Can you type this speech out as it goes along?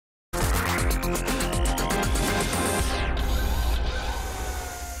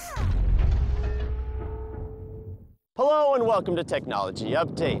Hello and welcome to Technology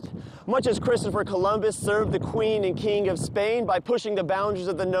Update. Much as Christopher Columbus served the Queen and King of Spain by pushing the boundaries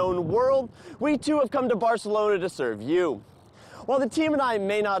of the known world, we too have come to Barcelona to serve you. While the team and I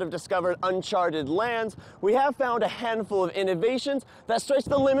may not have discovered uncharted lands, we have found a handful of innovations that stretch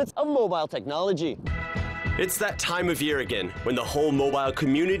the limits of mobile technology. It's that time of year again, when the whole mobile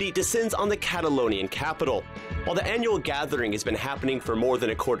community descends on the Catalonian capital. While the annual gathering has been happening for more than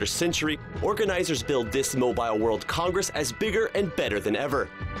a quarter century, organizers build this Mobile World Congress as bigger and better than ever.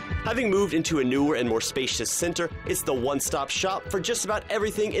 Having moved into a newer and more spacious center, it's the one-stop shop for just about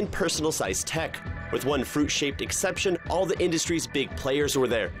everything in personal-sized tech. With one fruit-shaped exception, all the industry's big players were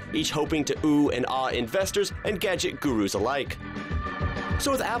there, each hoping to ooh and ah investors and gadget gurus alike.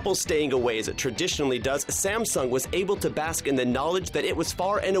 So with Apple staying away as it traditionally does, Samsung was able to bask in the knowledge that it was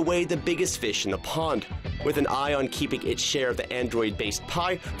far and away the biggest fish in the pond. With an eye on keeping its share of the Android-based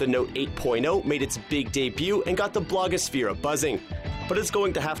pie, the Note 8.0 made its big debut and got the blogosphere buzzing. But it's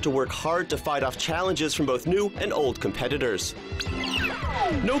going to have to work hard to fight off challenges from both new and old competitors.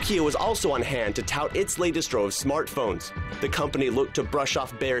 Nokia was also on hand to tout its latest row of smartphones. The company looked to brush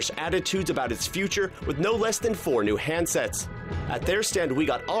off bearish attitudes about its future with no less than 4 new handsets. At their stand, we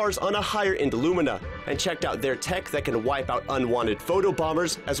got ours on a higher-end Lumina and checked out their tech that can wipe out unwanted photo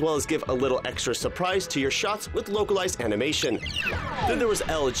bombers as well as give a little extra surprise to your shots with localized animation. Then there was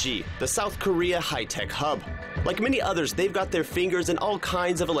LG, the South Korea high-tech hub. Like many others, they've got their fingers in all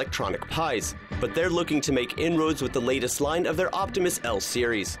kinds of electronic pies, but they're looking to make inroads with the latest line of their Optimus L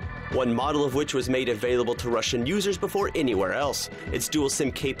series. One model of which was made available to Russian users before anywhere else. Its dual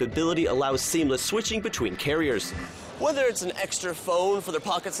SIM capability allows seamless switching between carriers. Whether it's an extra phone for their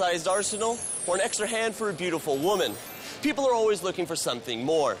pocket-sized arsenal or an extra hand for a beautiful woman, people are always looking for something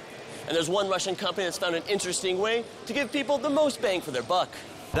more. And there's one Russian company that's found an interesting way to give people the most bang for their buck.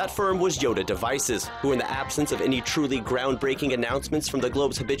 That firm was Yoda Devices, who in the absence of any truly groundbreaking announcements from the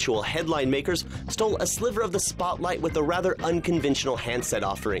globe's habitual headline makers, stole a sliver of the spotlight with a rather unconventional handset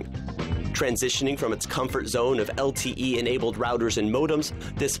offering. Transitioning from its comfort zone of LTE-enabled routers and modems,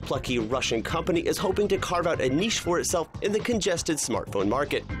 this plucky Russian company is hoping to carve out a niche for itself in the congested smartphone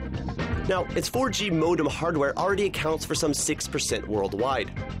market. Now, its 4G modem hardware already accounts for some 6%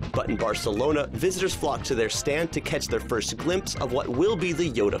 worldwide. But in Barcelona, visitors flock to their stand to catch their first glimpse of what will be the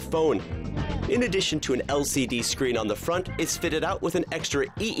Yoda phone. In addition to an LCD screen on the front, it's fitted out with an extra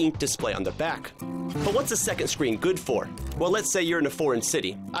e-ink display on the back. But what's a second screen good for? Well, let's say you're in a foreign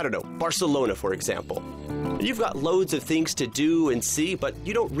city. I don't know, Barcelona, for example. You've got loads of things to do and see, but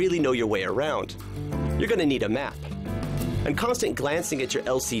you don't really know your way around. You're going to need a map. And constant glancing at your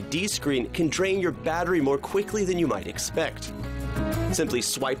LCD screen can drain your battery more quickly than you might expect. Simply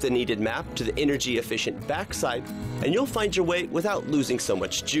swipe the needed map to the energy-efficient backside, and you'll find your way without losing so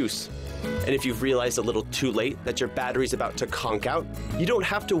much juice. And if you've realized a little too late that your battery's about to conk out, you don't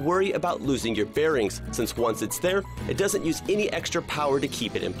have to worry about losing your bearings, since once it's there, it doesn't use any extra power to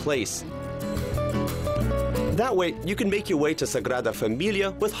keep it in place. That way, you can make your way to Sagrada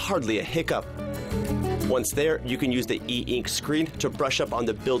Familia with hardly a hiccup. Once there, you can use the e-ink screen to brush up on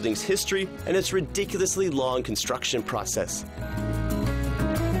the building's history and its ridiculously long construction process.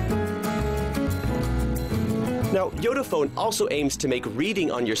 Now, Yoda Phone also aims to make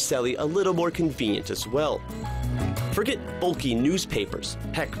reading on your celly a little more convenient as well. Forget bulky newspapers.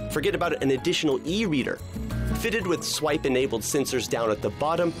 Heck, forget about an additional e-reader. Fitted with swipe-enabled sensors down at the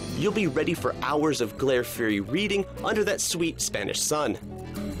bottom, you'll be ready for hours of glare-free reading under that sweet Spanish sun.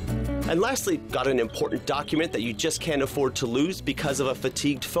 And lastly, got an important document that you just can't afford to lose because of a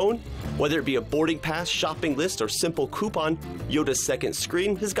fatigued phone? Whether it be a boarding pass, shopping list, or simple coupon, Yoda's second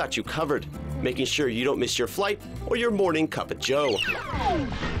screen has got you covered, making sure you don't miss your flight or your morning cup of joe.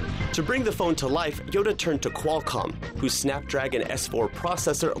 To bring the phone to life, Yoda turned to Qualcomm, whose Snapdragon S4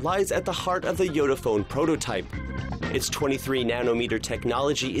 processor lies at the heart of the Yoda Phone prototype. Its 23nm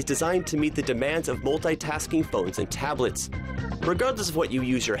technology is designed to meet the demands of multitasking phones and tablets. Regardless of what you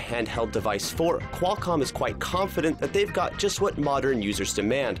use your handheld device for, Qualcomm is quite confident that they've got just what modern users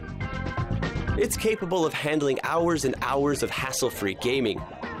demand. It's capable of handling hours and hours of hassle-free gaming,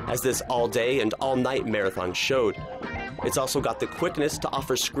 as this all-day and all-night marathon showed. It's also got the quickness to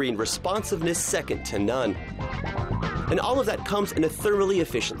offer screen responsiveness second to none. And all of that comes in a thoroughly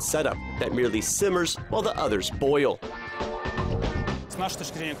efficient setup that merely simmers while the others boil.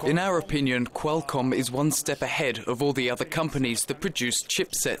 In our opinion, Qualcomm is one step ahead of all the other companies that produce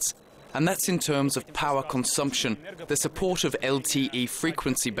chipsets. And that's in terms of power consumption, the support of LTE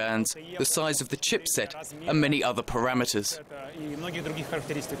frequency bands, the size of the chipset, and many other parameters.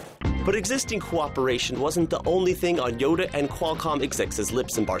 But existing cooperation wasn't the only thing on Yoda and Qualcomm execs'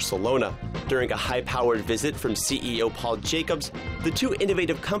 lips in Barcelona. During a high-powered visit from CEO Paul Jacobs, the two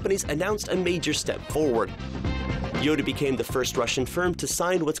innovative companies announced a major step forward. Yoda became the first Russian firm to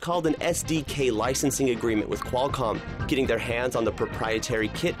sign what's called an SDK licensing agreement with Qualcomm. Getting their hands on the proprietary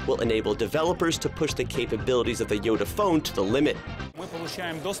kit will enable developers to push the capabilities of the Yoda phone to the limit.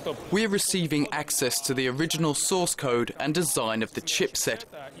 We're receiving access to the original source code and design of the chipset,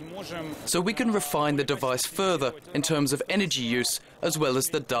 so we can refine the device further in terms of energy use as well as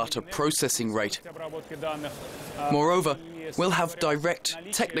the data processing rate. Moreover, we'll have direct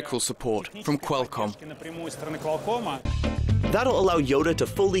technical support from Qualcomm. That'll allow Yoda to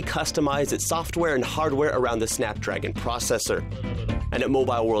fully customize its software and hardware around the Snapdragon processor. And at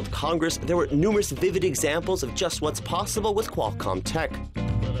Mobile World Congress, there were numerous vivid examples of just what's possible with Qualcomm tech.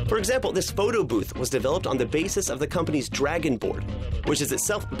 For example, this photo booth was developed on the basis of the company's Dragon board, which is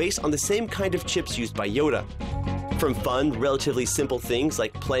itself based on the same kind of chips used by Yoda. From fun, relatively simple things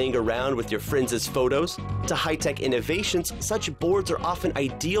like playing around with your friends' photos, to high-tech innovations, such boards are often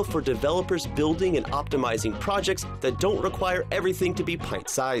ideal for developers building and optimizing projects that don't require everything to be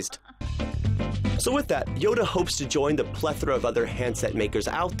pint-sized. So with that, Yoda hopes to join the plethora of other handset makers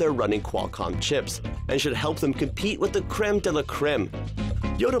out there running Qualcomm chips, and should help them compete with the creme de la creme.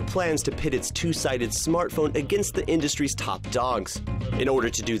 Yoda plans to pit its two-sided smartphone against the industry's top dogs. In order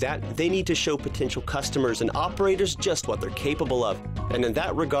to do that, they need to show potential customers and operators just what they're capable of. And in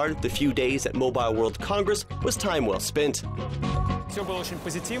that regard, the few days at Mobile World Congress was time well spent.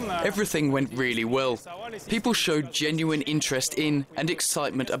 Everything went really well. People showed genuine interest in and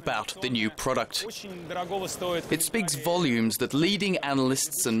excitement about the new product. It speaks volumes that leading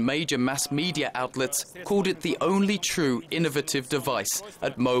analysts and major mass media outlets called it the only true innovative device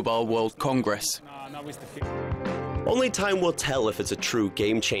at Mobile World Congress. Only time will tell if it's a true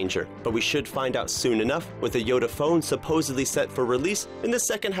game changer, but we should find out soon enough, with the Yoda phone supposedly set for release in the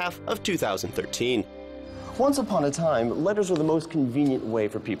second half of 2013. Once upon a time, letters were the most convenient way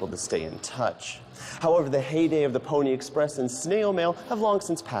for people to stay in touch. However, the heyday of the Pony Express and snail mail have long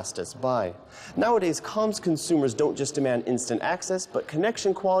since passed us by. Nowadays, comms consumers don't just demand instant access, but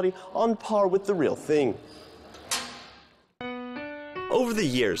connection quality on par with the real thing. Over the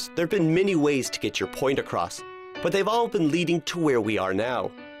years, there have been many ways to get your point across, but they've all been leading to where we are now.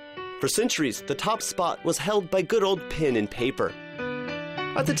 For centuries, the top spot was held by good old pen and paper.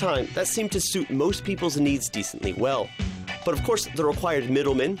 At the time, that seemed to suit most people's needs decently well. But of course, the required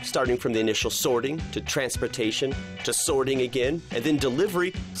middlemen, starting from the initial sorting, to transportation, to sorting again, and then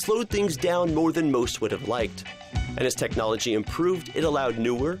delivery, slowed things down more than most would have liked. And as technology improved, it allowed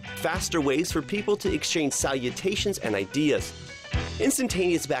newer, faster ways for people to exchange salutations and ideas.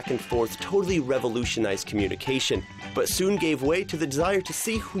 Instantaneous back and forth totally revolutionized communication, but soon gave way to the desire to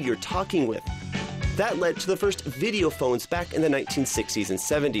see who you're talking with. That led to the first video phones back in the 1960s and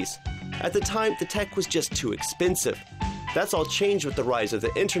 70s. At the time, the tech was just too expensive. That's all changed with the rise of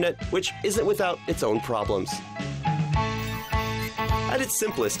the internet, which isn't without its own problems. At its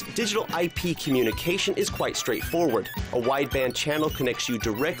simplest, digital IP communication is quite straightforward. A wideband channel connects you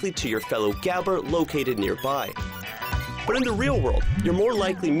directly to your fellow gabber located nearby. But in the real world, you're more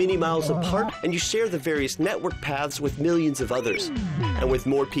likely many miles apart, and you share the various network paths with millions of others. And with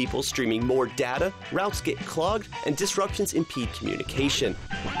more people streaming more data, routes get clogged and disruptions impede communication.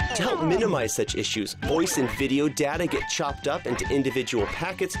 To help minimize such issues, voice and video data get chopped up into individual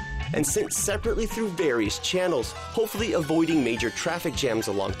packets and sent separately through various channels, hopefully avoiding major traffic jams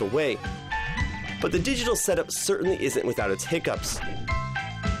along the way. But the digital setup certainly isn't without its hiccups.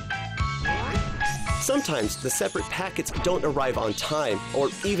 Sometimes the separate packets don't arrive on time or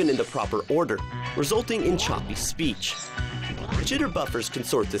even in the proper order, resulting in choppy speech. Jitter buffers can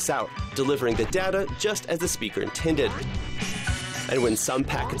sort this out, delivering the data just as the speaker intended. And when some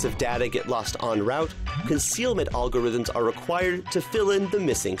packets of data get lost en route, concealment algorithms are required to fill in the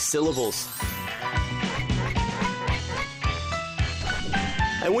missing syllables.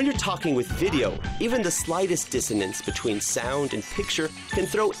 And when you're talking with video, even the slightest dissonance between sound and picture can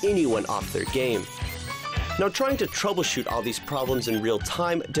throw anyone off their game. Now, trying to troubleshoot all these problems in real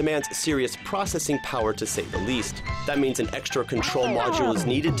time demands serious processing power, to say the least. That means an extra control module is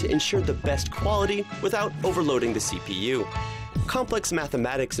needed to ensure the best quality without overloading the CPU. Complex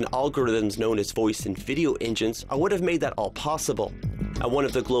mathematics and algorithms known as voice and video engines are what have made that all possible. And one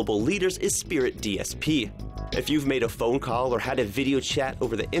of the global leaders is Spirit DSP. If you've made a phone call or had a video chat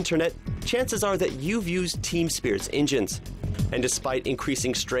over the internet, chances are that you've used Team Spirit's engines. And despite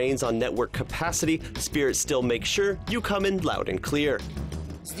increasing strains on network capacity, Spirit still makes sure you come in loud and clear.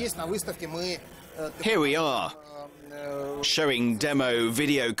 Here we are, showing demo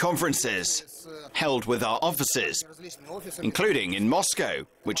video conferences held with our offices, including in Moscow,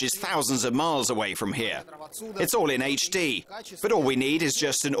 which is thousands of miles away from here. It's all in HD, but all we need is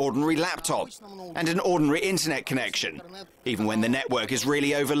just an ordinary laptop and an ordinary internet connection, even when the network is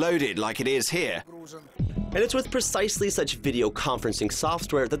really overloaded like it is here. And it's with precisely such video conferencing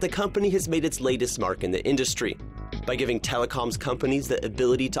software that the company has made its latest mark in the industry. By giving telecoms companies the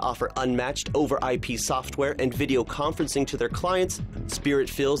ability to offer unmatched over-IP software and video conferencing to their clients, Spirit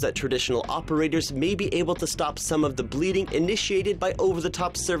feels that traditional operators may be able to stop some of the bleeding initiated by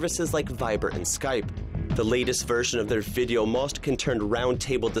over-the-top services like Viber and Skype. The latest version of their Video Most can turn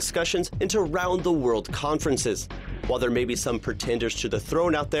roundtable discussions into round-the-world conferences. While there may be some pretenders to the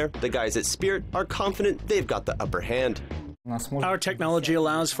throne out there, the guys at Spirit are confident they've got the upper hand. Our technology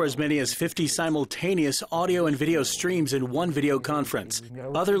allows for as many as 50 simultaneous audio and video streams in one video conference.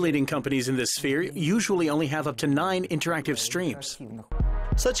 Other leading companies in this sphere usually only have up to 9 interactive streams.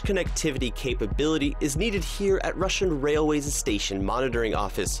 Such connectivity capability is needed here at Russian Railways' station monitoring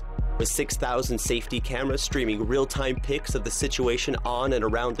office. With 6,000 safety cameras streaming real-time pics of the situation on and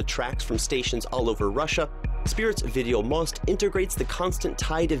around the tracks from stations all over Russia, Spirit's Video Most integrates the constant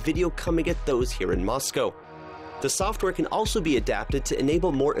tide of video coming at those here in Moscow. The software can also be adapted to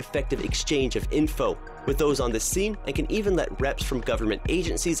enable more effective exchange of info with those on the scene, and can even let reps from government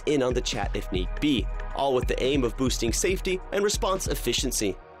agencies in on the chat if need be, all with the aim of boosting safety and response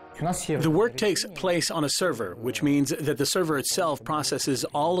efficiency. The work takes place on a server, which means that the server itself processes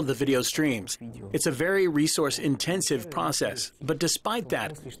all of the video streams. It's a very resource-intensive process, but despite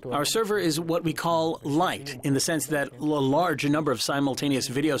that, our server is what we call light, in the sense that a large number of simultaneous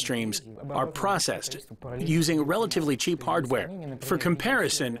video streams are processed using relatively cheap hardware. For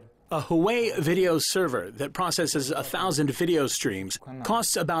comparison, a Huawei video server that processes 1,000 video streams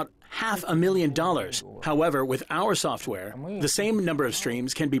costs about $500,000. However, with our software, the same number of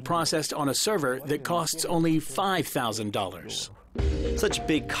streams can be processed on a server that costs only $5,000. Such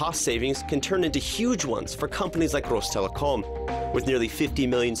big cost savings can turn into huge ones for companies like Rostelecom. With nearly 50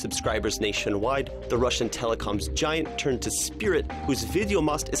 million subscribers nationwide, the Russian telecoms giant turned to Spirit, whose Video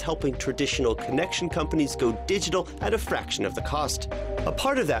Most is helping traditional connection companies go digital at a fraction of the cost. A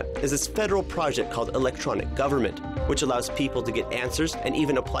part of that is this federal project called Electronic Government, which allows people to get answers and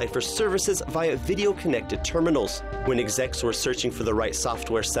even apply for services via video-connected terminals. When execs were searching for the right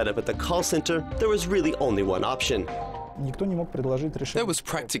software setup at the call center, there was really only one option. There was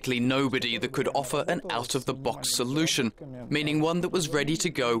practically nobody that could offer an out-of-the-box solution, meaning one that was ready to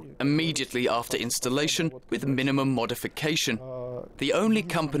go immediately after installation with minimum modification. The only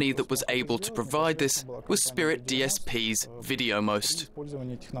company that was able to provide this was Spirit DSP's Video Most.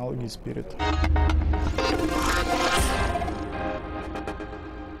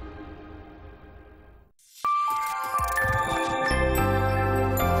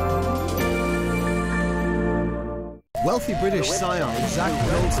 Wealthy British scion Zach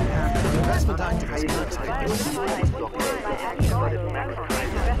Reynolds and investment activist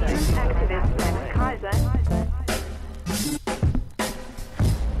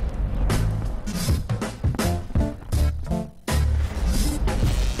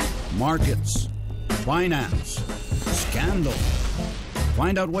Markets, finance, scandal.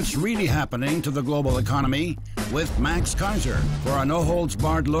 Find out what's really happening to the global economy with Max Kaiser. For a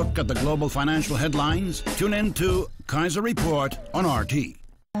no-holds-barred look at the global financial headlines, tune in to Kaiser Report on RT.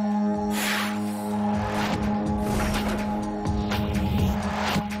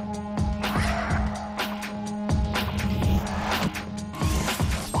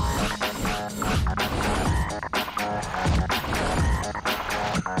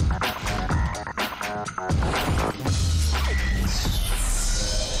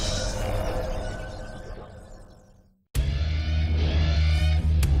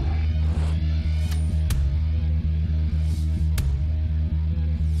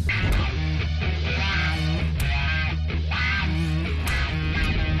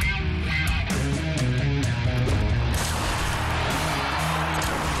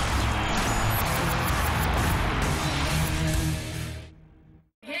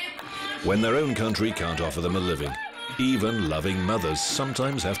 When their own country can't offer them a living, even loving mothers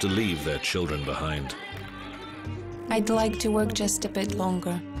sometimes have to leave their children behind. I'd like to work just a bit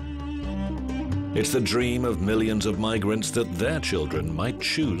longer. It's the dream of millions of migrants that their children might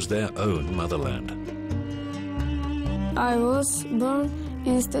choose their own motherland. I was born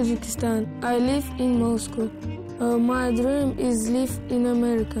in Tajikistan. I live in Moscow. My dream is live in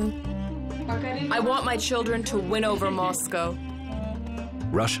America. I want my children to win over Moscow.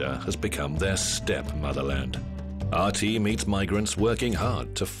 Russia has become their step-motherland. RT meets migrants working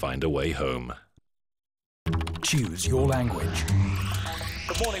hard to find a way home. Choose your language.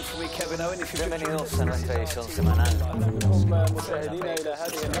 Good morning from me, Kevin Owen. Bienvenidos a nuestra edición semanal.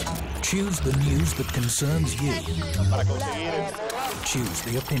 Choose the news that concerns you. Choose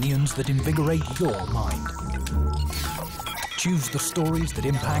the opinions that invigorate your mind. Choose the stories that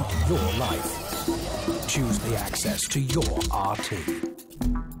impact your life. Choose the access to your RT.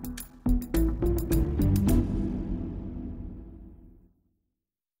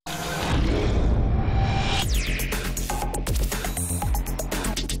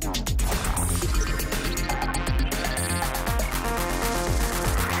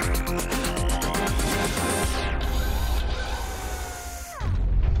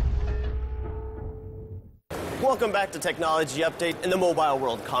 Welcome back to Technology Update in the Mobile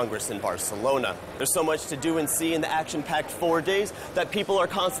World Congress in Barcelona. There's so much to do and see in the action-packed 4 days that people are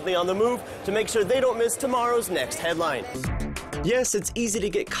constantly on the move to make sure they don't miss tomorrow's next headline. Yes, it's easy to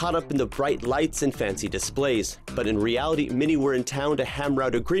get caught up in the bright lights and fancy displays, but in reality, many were in town to hammer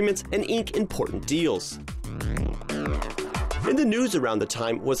out agreements and ink important deals. In the news around the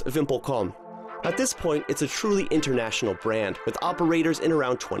time was Wimpel.com. At this point, it's a truly international brand with operators in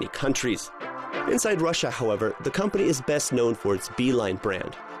around 20 countries. Inside Russia, however, the company is best known for its Beeline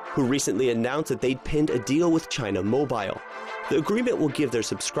brand, who recently announced that they'd pinned a deal with China Mobile. The agreement will give their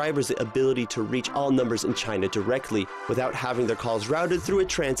subscribers the ability to reach all numbers in China directly without having their calls routed through a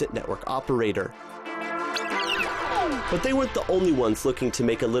transit network operator. But they weren't the only ones looking to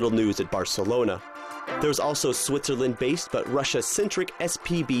make a little news at Barcelona. There was also Switzerland-based but Russia-centric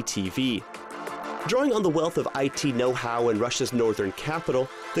SPB TV. Drawing on the wealth of IT know-how in Russia's northern capital,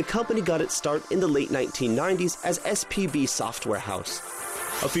 the company got its start in the late 1990s as SPB Software House.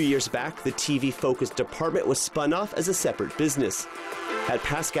 A few years back, the TV-focused department was spun off as a separate business. At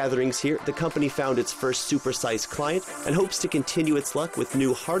past gatherings here, the company found its first supersized client and hopes to continue its luck with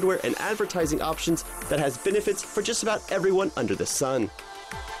new hardware and advertising options that has benefits for just about everyone under the sun.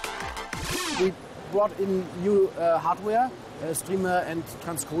 We brought in new hardware, streamer and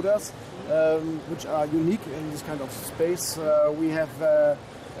transcoders, which are unique in this kind of space. We have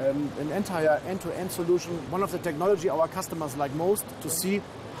an entire end-to-end solution, one of the technology our customers like most, to see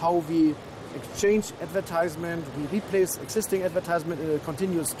how we exchange advertisement, we replace existing advertisement in a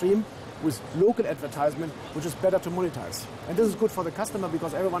continuous stream with local advertisement, which is better to monetize. And this is good for the customer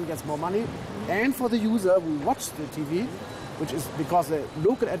because everyone gets more money, and for the user who watch the TV, which is because the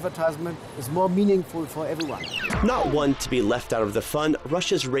local advertisement is more meaningful for everyone. Not one to be left out of the fun,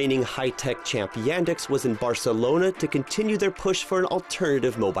 Russia's reigning high-tech champ Yandex was in Barcelona to continue their push for an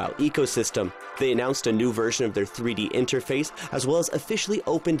alternative mobile ecosystem. They announced a new version of their 3D interface, as well as officially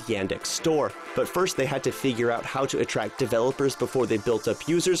opened Yandex Store. But first they had to figure out how to attract developers before they built up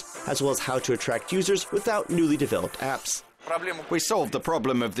users, as well as how to attract users without newly developed apps. We solved the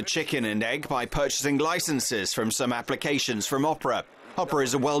problem of the chicken and egg by purchasing licenses from some applications from Opera. Opera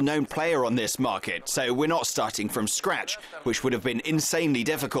is a well-known player on this market, so we're not starting from scratch, which would have been insanely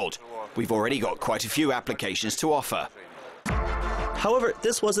difficult. We've already got quite a few applications to offer. However,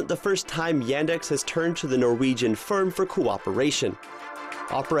 this wasn't the first time Yandex has turned to the Norwegian firm for cooperation.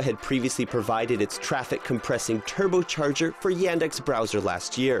 Opera had previously provided its traffic-compressing turbocharger for Yandex browser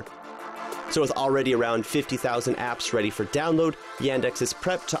last year. So with already around 50,000 apps ready for download, Yandex is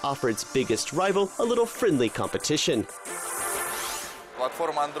prepped to offer its biggest rival a little friendly competition.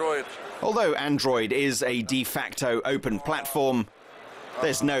 Although Android is a de facto open platform,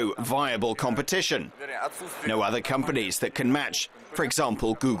 there's no viable competition. No other companies that can match, for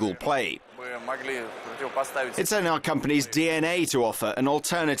example, Google Play. It's in our company's DNA to offer an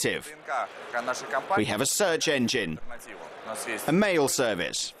alternative. We have a search engine, a mail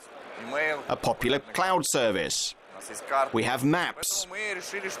service, a popular cloud service. We have maps.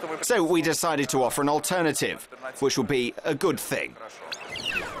 So we decided to offer an alternative, which will be a good thing.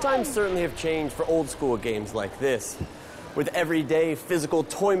 Times certainly have changed for old school games like this. With everyday physical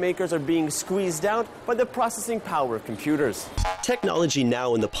toy makers are being squeezed out by the processing power of computers. Technology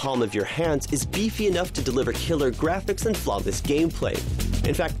now in the palm of your hands is beefy enough to deliver killer graphics and flawless gameplay.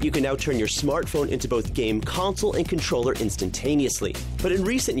 In fact, you can now turn your smartphone into both game console and controller instantaneously. But in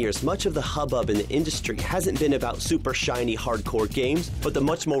recent years, much of the hubbub in the industry hasn't been about super shiny hardcore games, but the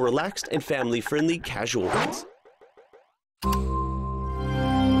much more relaxed and family-friendly casual ones.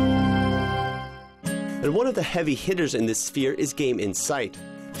 And one of the heavy hitters in this sphere is Game Insight.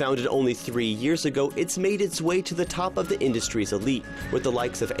 Founded only 3 years ago, it's made its way to the top of the industry's elite, with the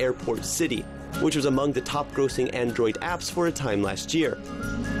likes of Airport City, which was among the top-grossing Android apps for a time last year.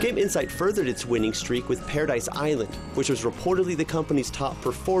 Game Insight furthered its winning streak with Paradise Island, which was reportedly the company's top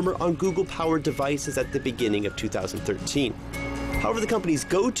performer on Google-powered devices at the beginning of 2013. However, the company's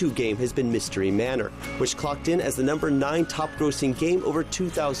go-to game has been Mystery Manor, which clocked in as the #9 top-grossing game over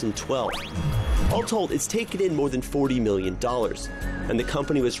 2012. All told, it's taken in more than $40 million, and the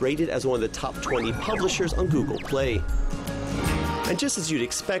company was rated as one of the top 20 publishers on Google Play. And just as you'd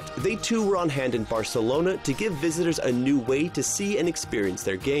expect, they too were on hand in Barcelona to give visitors a new way to see and experience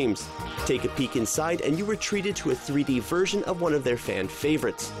their games. Take a peek inside and you were treated to a 3D version of one of their fan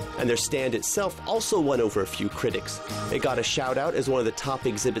favorites. And their stand itself also won over a few critics. It got a shout out as one of the top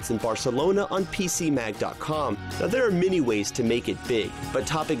exhibits in Barcelona on PCMag.com. Now there are many ways to make it big, but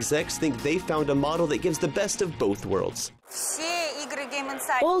top execs think they found a model that gives the best of both worlds.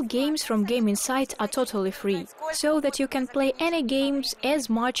 All games from Game Insight are totally free, so that you can play any games as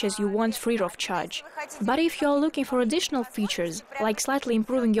much as you want free of charge. But if you are looking for additional features, like slightly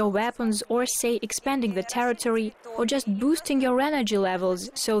improving your weapons or, say, expanding the territory, or just boosting your energy levels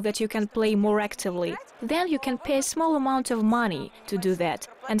so that you can play more actively, then you can pay a small amount of money to do that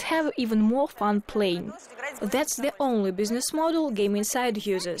and have even more fun playing. That's the only business model Game Insight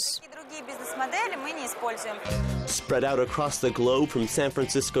uses. Spread out across the globe from San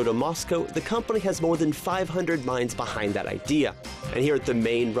Francisco to Moscow, the company has more than 500 minds behind that idea. And here at the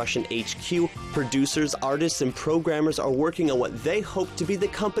main Russian HQ, producers, artists, and programmers are working on what they hope to be the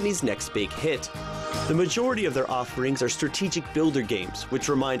company's next big hit. The majority of their offerings are strategic builder games, which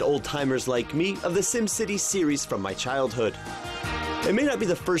remind old-timers like me of the SimCity series from my childhood. It may not be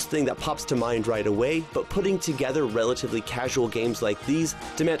the first thing that pops to mind right away, but putting together relatively casual games like these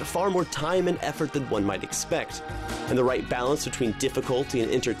demand far more time and effort than one might expect. And the right balance between difficulty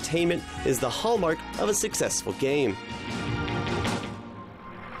and entertainment is the hallmark of a successful game.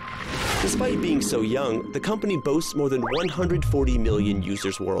 Despite being so young, the company boasts more than 140 million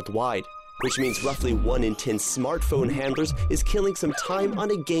users worldwide, which means roughly 1 in 10 smartphone handlers is killing some time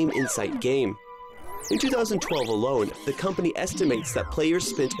on a Game Insight game. In 2012 alone, the company estimates that players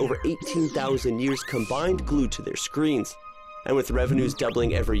spent over 18,000 years combined glued to their screens. And with revenues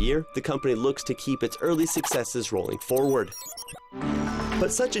doubling every year, the company looks to keep its early successes rolling forward.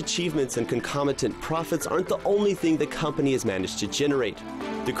 But such achievements and concomitant profits aren't the only thing the company has managed to generate.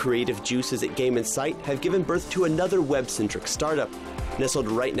 The creative juices at Game Insight have given birth to another web-centric startup. Nestled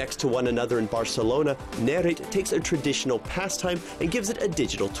right next to one another in Barcelona, Nereit takes a traditional pastime and gives it a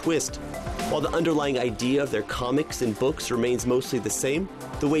digital twist. While the underlying idea of their comics and books remains mostly the same,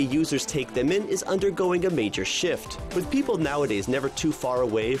 the way users take them in is undergoing a major shift. With people nowadays never too far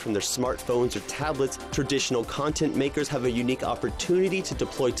away from their smartphones or tablets, traditional content makers have a unique opportunity to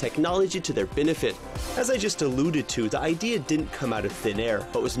deploy technology to their benefit. As I just alluded to, the idea didn't come out of thin air,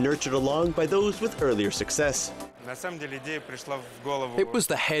 but was nurtured along by those with earlier success. It was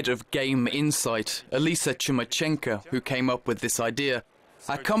the head of Game Insight, Elisa Kravchenko, who came up with this idea.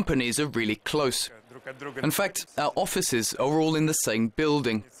 Our companies are really close. In fact, our offices are all in the same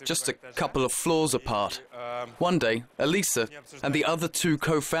building, just a couple of floors apart. One day, Elisa and the other 2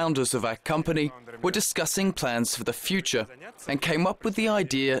 co-founders of our company were discussing plans for the future and came up with the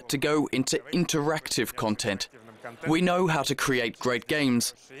idea to go into interactive content. We know how to create great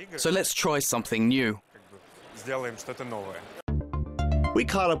games, so let's try something new. We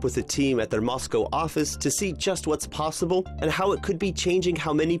caught up with the team at their Moscow office to see just what's possible and how it could be changing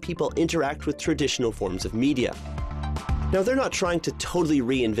how many people interact with traditional forms of media. Now, they're not trying to totally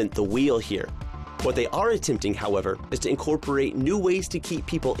reinvent the wheel here. What they are attempting, however, is to incorporate new ways to keep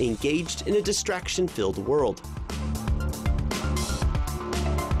people engaged in a distraction-filled world.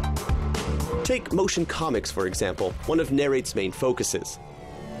 Take motion comics, for example, one of Nereit's main focuses.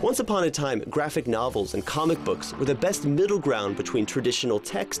 Once upon a time, graphic novels and comic books were the best middle ground between traditional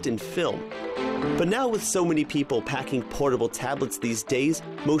text and film. But now, with so many people packing portable tablets these days,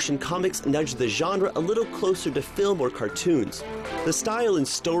 motion comics nudge the genre a little closer to film or cartoons. The style and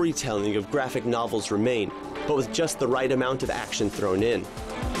storytelling of graphic novels remain, but with just the right amount of action thrown in.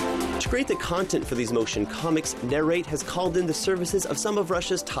 To create the content for these motion comics, Nereit has called in the services of some of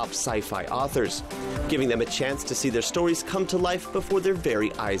Russia's top sci-fi authors, giving them a chance to see their stories come to life before their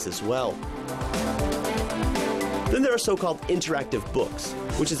very eyes as well. Then there are so-called interactive books,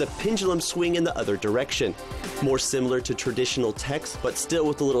 which is a pendulum swing in the other direction. More similar to traditional text, but still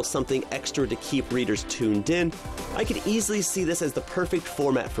with a little something extra to keep readers tuned in, I could easily see this as the perfect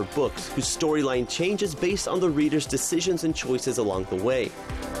format for books whose storyline changes based on the reader's decisions and choices along the way.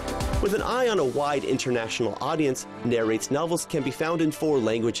 With an eye on a wide international audience, Nereit's novels can be found in 4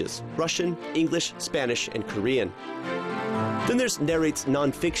 languages: Russian, English, Spanish, and Korean. Then there's Narrate's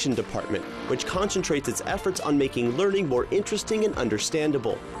nonfiction department, which concentrates its efforts on making learning more interesting and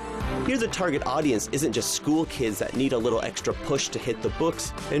understandable. Here the target audience isn't just school kids that need a little extra push to hit the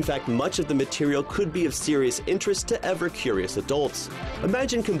books. In fact, much of the material could be of serious interest to ever-curious adults.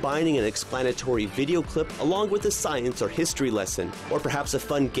 Imagine combining an explanatory video clip along with a science or history lesson, or perhaps a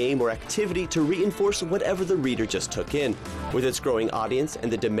fun game or activity to reinforce whatever the reader just took in. With its growing audience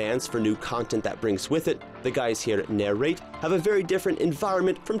and the demands for new content that brings with it, the guys here at Narrate have a very different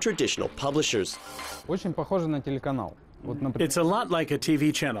environment from traditional publishers. It's a lot like a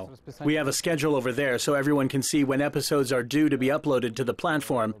TV channel. We have a schedule over there so everyone can see when episodes are due to be uploaded to the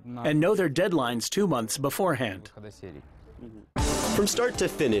platform and know their deadlines 2 months beforehand. From start to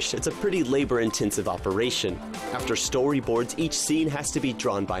finish, it's a pretty labor-intensive operation. After storyboards, each scene has to be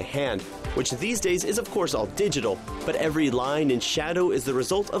drawn by hand, which these days is of course all digital, but every line and shadow is the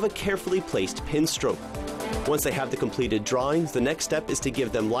result of a carefully placed pen stroke. Once they have the completed drawings, the next step is to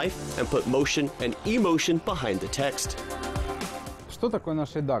give them life and put motion and emotion behind the text.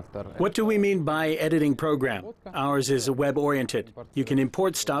 What do we mean by editing program? Ours is web-oriented. You can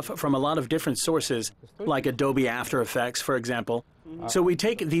import stuff from a lot of different sources, like Adobe After Effects, for example. So we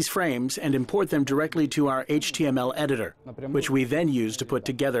take these frames and import them directly to our HTML editor, which we then use to put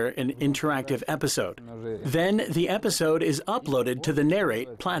together an interactive episode. Then the episode is uploaded to the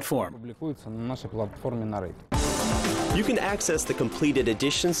Narrate platform. You can access the completed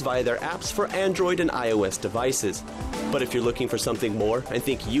editions via their apps for Android and iOS devices. But if you're looking for something more and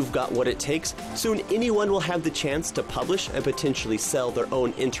think you've got what it takes, soon anyone will have the chance to publish and potentially sell their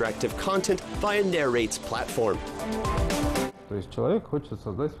own interactive content via Narrate's platform.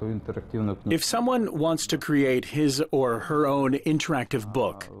 If someone wants to create his or her own interactive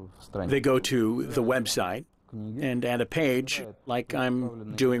book, they go to the website and add a page like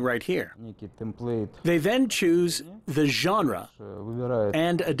I'm doing right here. They then choose the genre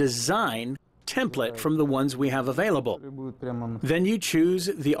and a design template from the ones we have available. Then you choose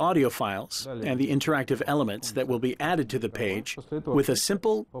the audio files and the interactive elements that will be added to the page with a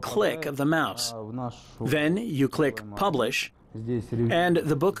simple click of the mouse. Then you click Publish, and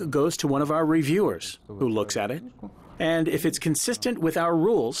the book goes to one of our reviewers who looks at it. And if it's consistent with our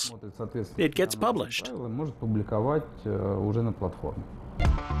rules, it gets published.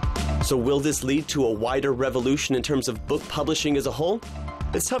 So will this lead to a wider revolution in terms of book publishing as a whole?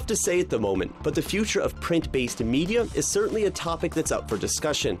 It's tough to say at the moment, but the future of print-based media is certainly a topic that's up for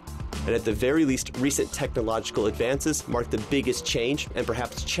discussion. And at the very least, recent technological advances mark the biggest change and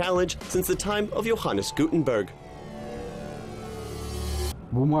perhaps challenge since the time of Johannes Gutenberg.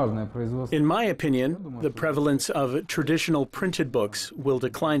 In my opinion, the prevalence of traditional printed books will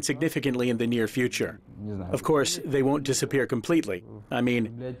decline significantly in the near future. Of course, they won't disappear completely. I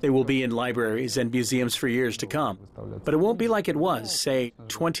mean, they will be in libraries and museums for years to come. But it won't be like it was, say,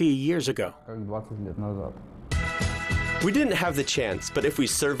 20 years ago. We didn't have the chance, but if we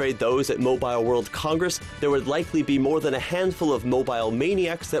surveyed those at Mobile World Congress, there would likely be more than a handful of mobile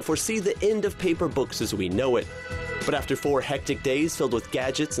maniacs that foresee the end of paper books as we know it. But after 4 hectic days filled with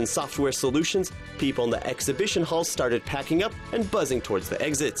gadgets and software solutions, people in the exhibition hall started packing up and buzzing towards the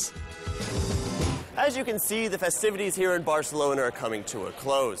exits. As you can see, the festivities here in Barcelona are coming to a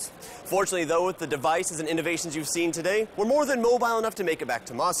close. Fortunately, though, with the devices and innovations you've seen today, we're more than mobile enough to make it back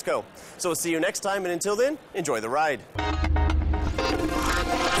to Moscow. So we'll see you next time, and until then, enjoy the ride.